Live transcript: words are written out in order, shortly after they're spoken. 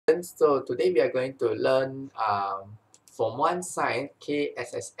students. So today we are going to learn Form 1 Science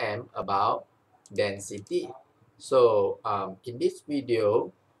KSSM about density. So in this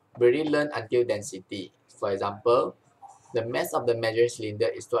video, we already learn until density. For example, the mass of the measuring cylinder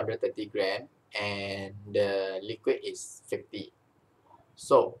is 230 grams and the liquid is 50.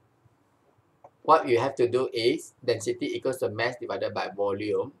 So what you have to do is density equals the mass divided by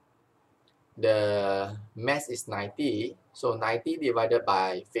volume. The mass is 90, so 90 divided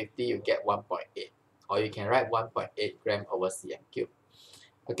by 50, you get 1.8, or you can write 1.8 gram over cm cube.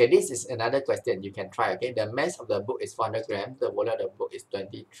 Okay, this is another question you can try. Okay, the mass of the book is 400 grams, the volume of the book is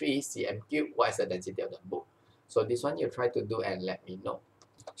 23 cm cube. What is the density of the book? So this one you try to do and let me know.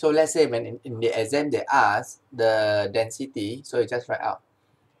 So let's say when in the exam they ask the density, so you just write out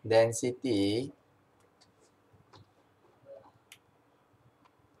density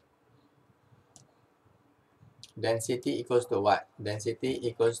equals to what? Density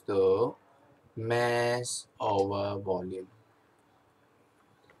equals to mass over volume.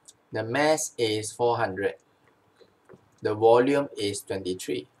 The mass is 400. The volume is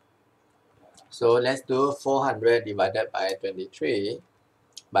 23. So let's do 400 divided by 23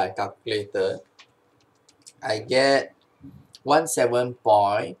 by calculator. I get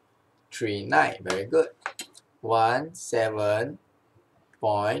 17.39. Very good.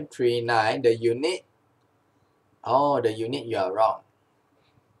 17.39. The unit. Oh, the unit you are wrong.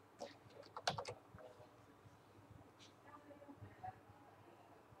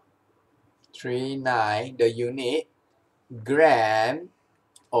 The unit gram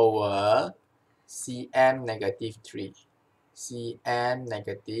over cm negative 3. cm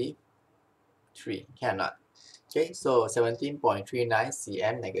negative 3. Cannot. Okay, so 17.39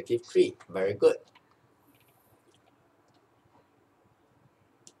 cm negative 3. Very good.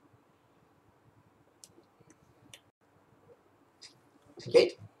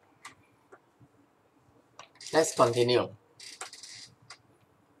 Okay. Let's continue.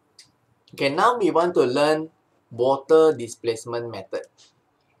 Okay, now we want to learn water displacement method.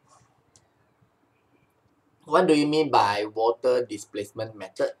 What do you mean by water displacement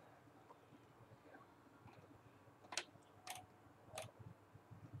method?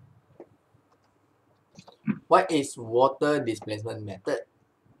 What is water displacement method?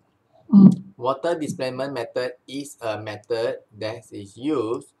 Water displacement method is a method that is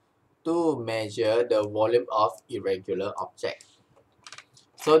used to measure the volume of irregular object.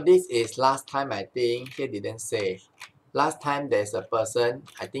 So this is last time, I think, here didn't say. Last time there's a person,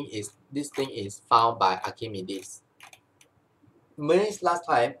 I think this thing is found by Archimedes. Means last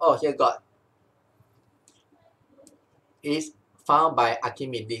time, oh here got. Is found by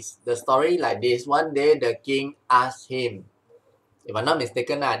Archimedes. The story like this, one day the king asked him, if I'm not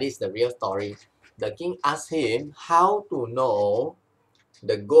mistaken, this is the real story. The king asked him how to know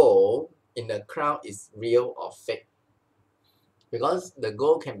the gold in the crown is real or fake. Because the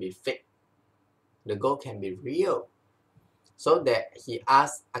gold can be fake. The gold can be real. So that he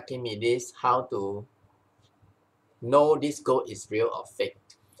asked Archimedes how to know this gold is real or fake.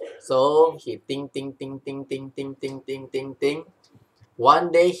 So he think.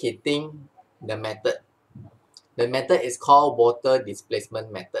 One day he think the method. The method is called water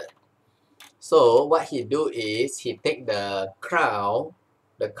displacement method. So what he do is he take the crown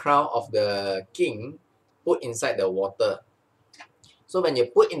of the king, put inside the water. So when you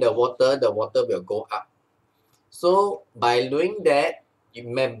put in the water will go up. So by doing that,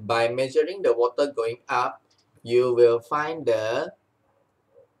 by measuring the water going up, you will find the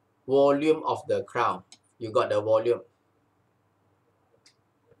volume of the crown. You got the volume.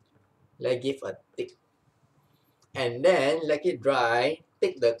 Let's give a tick. And then let it dry.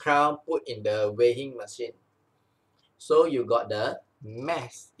 Take the crown, put in the weighing machine. So you got the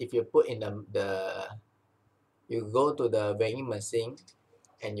mass. If you put in you go to the weighing machine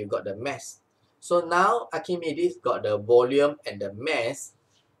and you got the mass. So now Archimedes got the volume and the mass.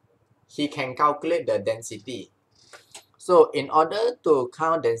 He can calculate the density. So in order to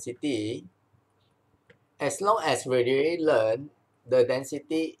count density, as long as we already learn the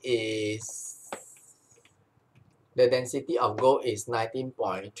density of gold is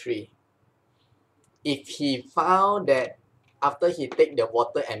 19.3. If he found that after he take the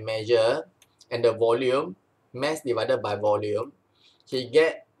water and measure and the volume, mass divided by volume, he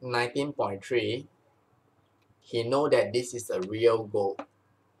get 19.3. He know that this is a real gold.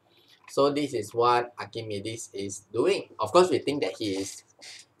 So this is what Archimedes is doing. Of course, we think that he is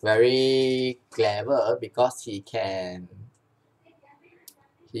very clever because he can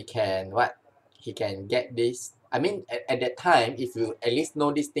get this. I mean, at that time, if you at least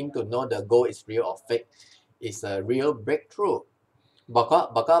know this thing to know the gold is real or fake, it's a real breakthrough.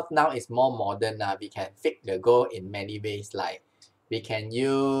 because now it's more modern. We can fix the gold in many ways. Like we can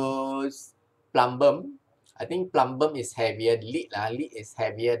use plumbum. I think plumbum is heavier. Lead is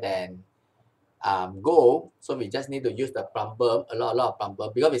heavier than gold. So we just need to use the plumbum, a lot of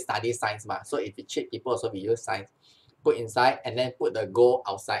plumbum, because we study science ma. So if we cheat people, so we use science. Put inside and then put the gold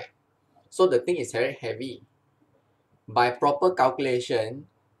outside. So the thing is very heavy. By proper calculation,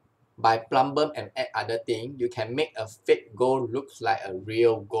 by plumbum and add other thing, you can make a fake gold looks like a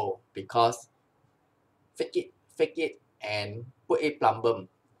real gold because fake it and put it plumbum.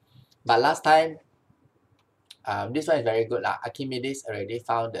 But last time, this one is very good lah. Archimedes already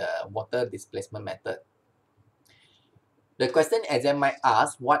found the water displacement method. The question exam might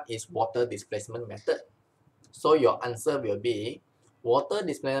ask, what is water displacement method? So your answer will be, water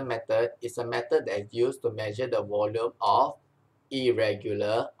displacement method is a method that is used to measure the volume of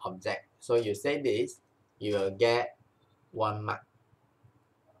irregular object. So you say this, you will get 1 mark.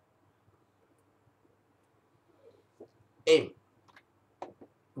 Aim.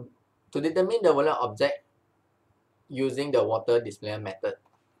 To determine the volume object using the water displacement method.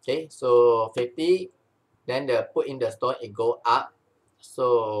 Okay, so 50, then put in the stone, it go up.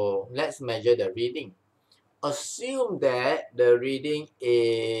 So let's measure the reading. Assume that the reading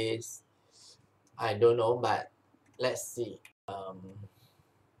is, I don't know, but let's see.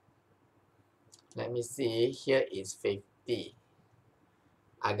 Let me see. Here is 50.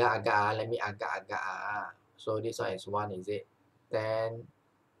 Agak-agak, let me agak-agak. So this one is 1, is it? 10.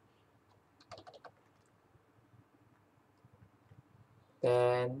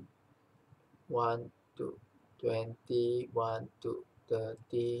 10, 1, 2, 20, 1, 2,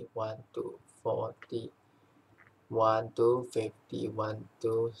 30, 1, 2, 40, 1, 2, 50, 1,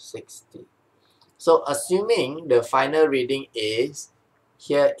 2, 60. So assuming the final reading is,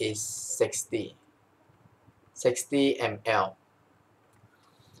 here is 60 ml.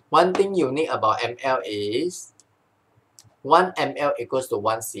 One thing unique about ml is 1 ml equals to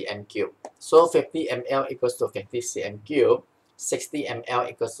 1 cm cube. So 50 ml equals to 50 cm cube. 60 ml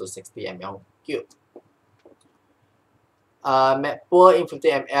equals to 60 ml cube. Pour in 50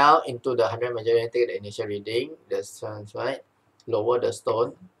 ml into the 100 measure, take the initial reading. The stone, right? Lower the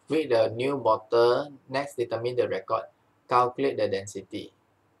stone. Read the new bottle. Next, determine the record. Calculate the density.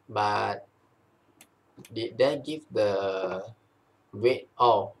 But did they give the weight?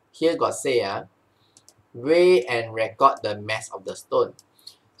 Oh, here got say weigh and record the mass of the stone.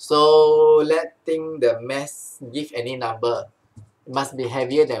 So let's think the mass give any number. It must be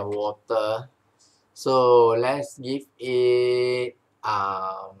heavier than water. So let's give it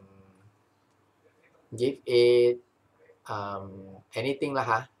anything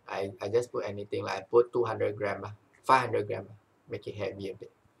lah. I just put anything like I put 200 gram, 500 gram, make it heavy a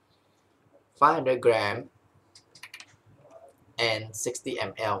bit. 500 gram and 60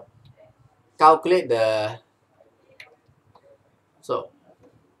 ml. Calculate the, so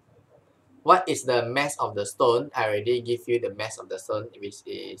what is the mass of the stone? I already give you the mass of the stone, which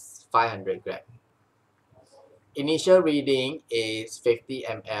is 500 gram. Initial reading is 50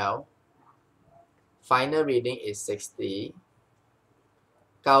 ml. Final reading is 60.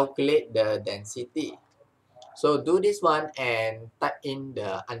 Calculate the density. So do this one and type in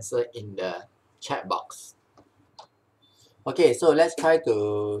the answer in the chat box. Okay, so let's try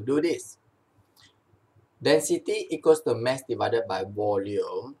to do this. Density equals to mass divided by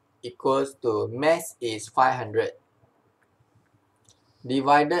volume equals to mass is 500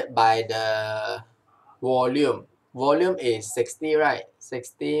 divided by the volume. Volume is 60, right?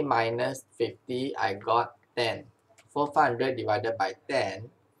 60 minus 50, I got 10. 400 divided by 10,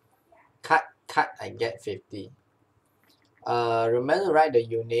 cut, I get 50. Remember to write the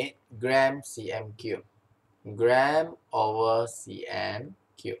unit, gram cm cube. Gram over cm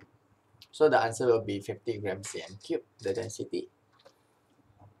cube. So the answer will be 50 gram cm cube, the density.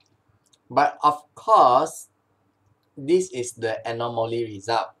 But of course, this is the anomaly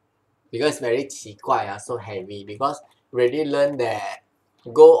result. Because it's very 奇怪, so heavy. Because we already learned that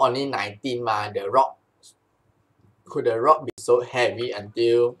gold only 19 the rock. Could the rock be so heavy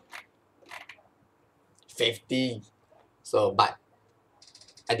until 50? So, but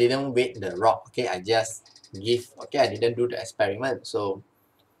I didn't weight the rock, okay? I just give, okay? I didn't do the experiment. So,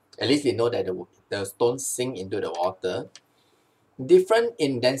 at least we know that the stone sink into the water. Different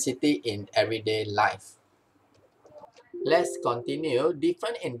in density in everyday life. Let's continue.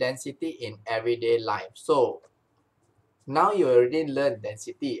 Different in density in everyday life. So, now you already learned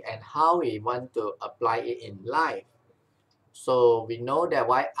density and how we want to apply it in life. So, we know that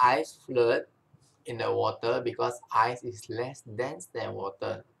why ice float in the water, because ice is less dense than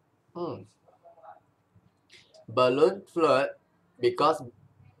water. Balloon float because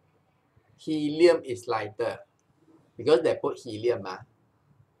helium is lighter. Because they put helium,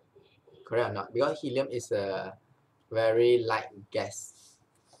 correct or not? Because helium is a very light gas.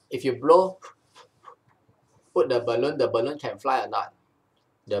 If you blow, put the balloon can fly or not?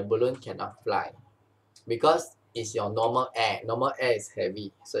 The balloon cannot fly because it's your normal air. Normal air is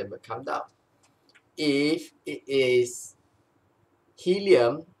heavy, so it will come down. If it is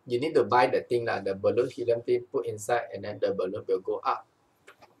helium, you need to buy the thing the balloon helium thing, put inside, and then the balloon will go up.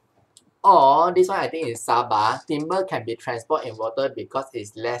 Or this one I think is Sabah. Timber can be transported in water because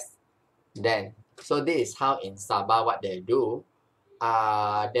it's less dense. So this is how in Sabah what they do.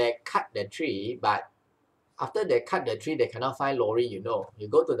 They cut the tree, but after they cut the tree, they cannot find lorry, you know. You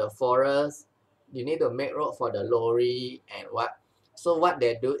go to the forest, you need to make road for the lorry and what. So what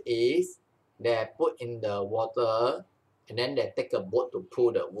they do is they put in the water and then they take a boat to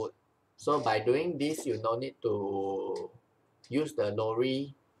pull the wood. So by doing this, you no need to use the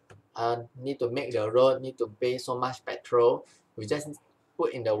lorry, need to make the road, need to pay so much petrol. We just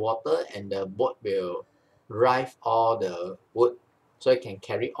put in the water and the boat will drive all the wood. So it can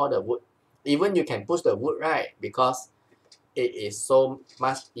carry all the wood. Even you can push the wood, right? Because it is so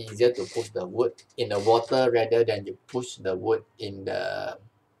much easier to push the wood in the water rather than you push the wood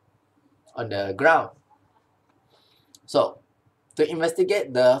on the ground. So to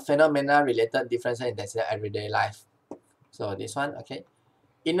investigate the phenomena related differences in density everyday life. So this one, okay.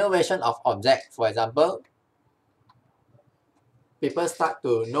 Innovation of object. For example, people start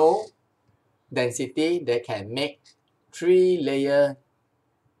to know density, they can make 3-layer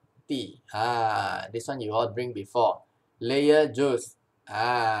tea. This one you all drink before. Layer juice.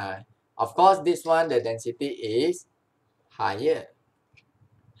 Of course, this one, the density is higher.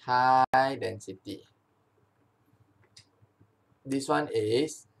 High density. This one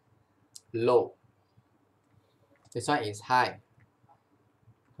is low. This one is high.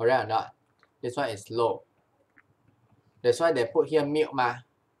 Correct or not? This one is low. That's why they put here milk,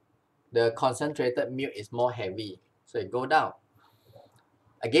 The concentrated milk is more heavy. So it go down.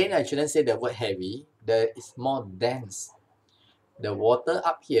 Again, I shouldn't say the word heavy. It's more dense. The water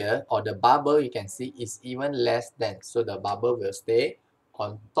up here or the bubble you can see is even less dense. So the bubble will stay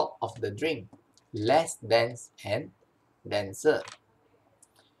on top of the drink. Less dense and denser.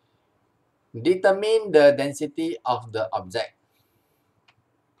 Determine the density of the object.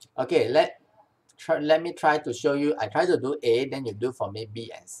 Okay, let me try to show you. I try to do A, then you do for me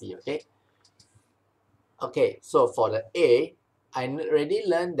B and C, okay? Okay, so for the A, I already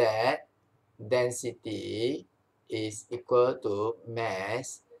learned that density is equal to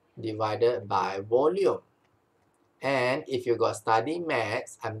mass divided by volume. And if you got study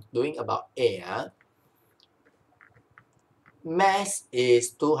maths, I'm doing about A. Mass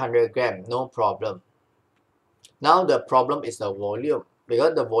is 200 grams, no problem. Now the problem is the volume,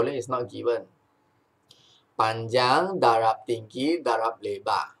 because the volume is not given. Panjang darab tinggi darab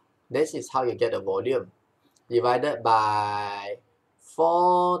lebar. This is how you get the volume. Divided by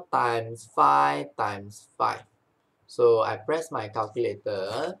 4 times 5 times 5. So I press my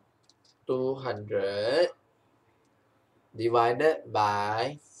calculator. 200 divided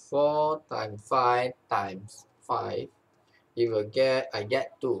by 4 times 5 times 5. I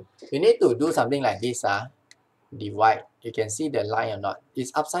get 2. You need to do something like this. Divide. You can see the line or not.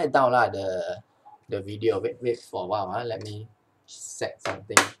 It's upside down the video. Wait for a while. Let me set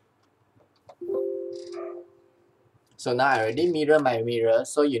something. So now I already mirror my mirror.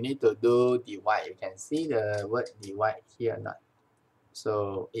 So you need to do divide. You can see the word divide here or not.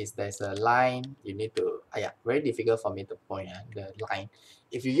 So there's a line, you need to, very difficult for me to point the line.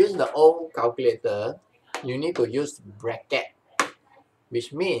 If you use the old calculator, you need to use bracket,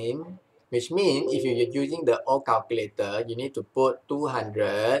 which mean if you're using the old calculator, you need to put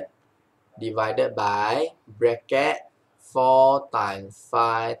 200 divided by bracket 4 times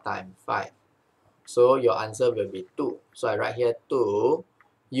 5 times 5. So your answer will be 2. So I write here 2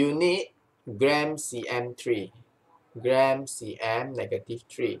 unit gram cm3. Gram cm negative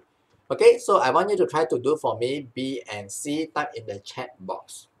 3. Okay, so I want you to try to do for me B and C. Type in the chat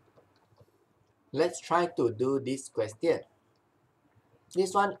box. Let's try to do this question.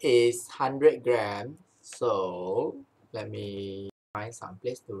 This one is 100 grams. So let me find some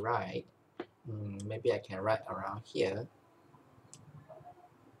place to write. Maybe I can write around here.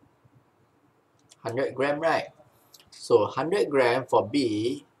 100 gram, right? So 100 gram for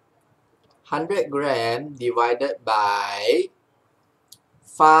B. 100 gram divided by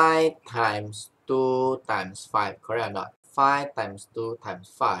 5 times 2 times 5, correct or not? 5 times 2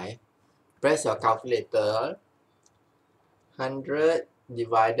 times 5. Press your calculator. 100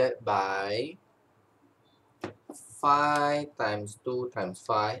 divided by 5 times 2 times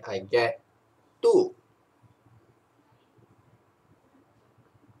 5, I get 2.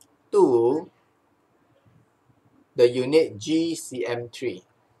 2, the unit GCM3,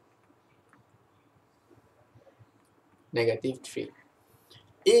 -3.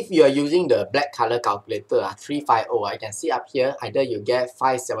 If you are using the black color calculator, 350, I can see up here, either you get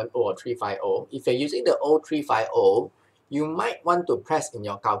 570 or 350. If you're using the old 350, you might want to press in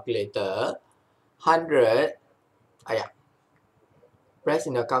your calculator 100, press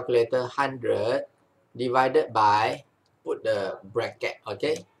in your calculator 100 divided by, put the bracket,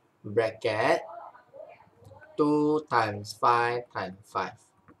 okay? Bracket 2 times 5 times 5.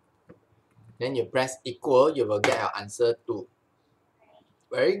 Then you press equal, you will get your answer 2.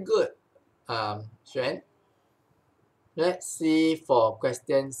 Very good, Xuan. Let's see for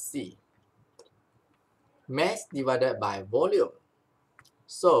question C. Mass divided by volume.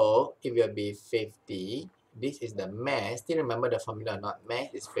 So it will be 50. This is the mass. Still remember the formula, not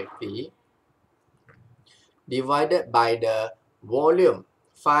mass is 50. Divided by the volume.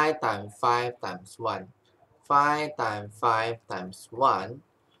 5 times 5 times 1. 5 times 5 times 1.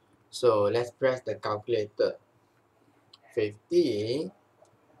 So let's press the calculator. 50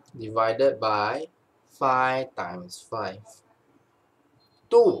 divided by 5 times 5.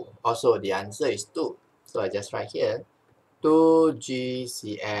 2. Also, the answer is 2. So I just write here 2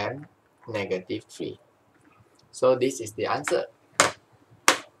 GCM -3. So this is the answer.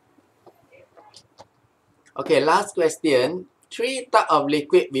 Okay, last question. 3 types of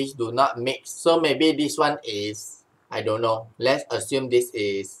liquid which do not mix. So maybe this one is, I don't know. Let's assume this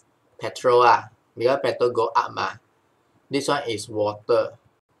is petrol. Because petrol go up. This one is water.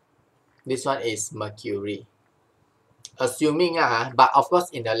 This one is mercury. Assuming, but of course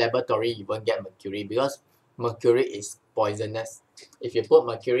in the laboratory you won't get mercury because mercury is poisonous. If you put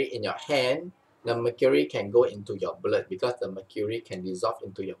mercury in your hand, the mercury can go into your blood because the mercury can dissolve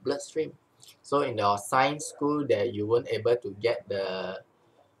into your bloodstream. So in your science school that you weren't able to get the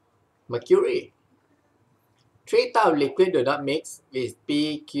mercury. 3 types of liquid do not mix with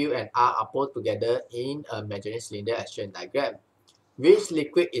P, Q, and R are put together in a measuring cylinder as shown in diagram. Which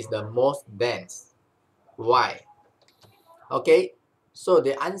liquid is the most dense? Why? Okay, so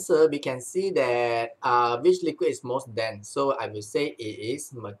the answer, we can see that which liquid is most dense. So I will say it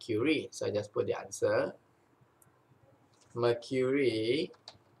is mercury. So I just put the answer. Mercury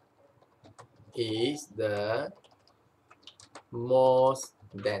is the most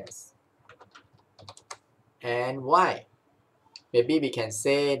dense. And why? Maybe we can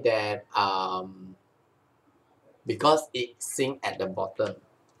say that because it sinks at the bottom.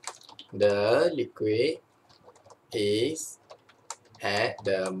 The liquid is at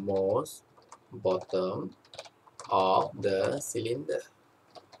the most bottom of the cylinder.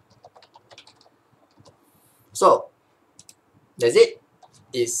 So that's it.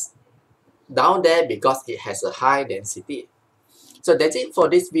 It's down there because it has a high density. So that's it for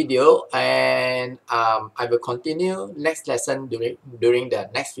this video, and I will continue next lesson during the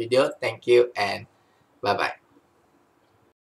next video. Thank you and bye bye.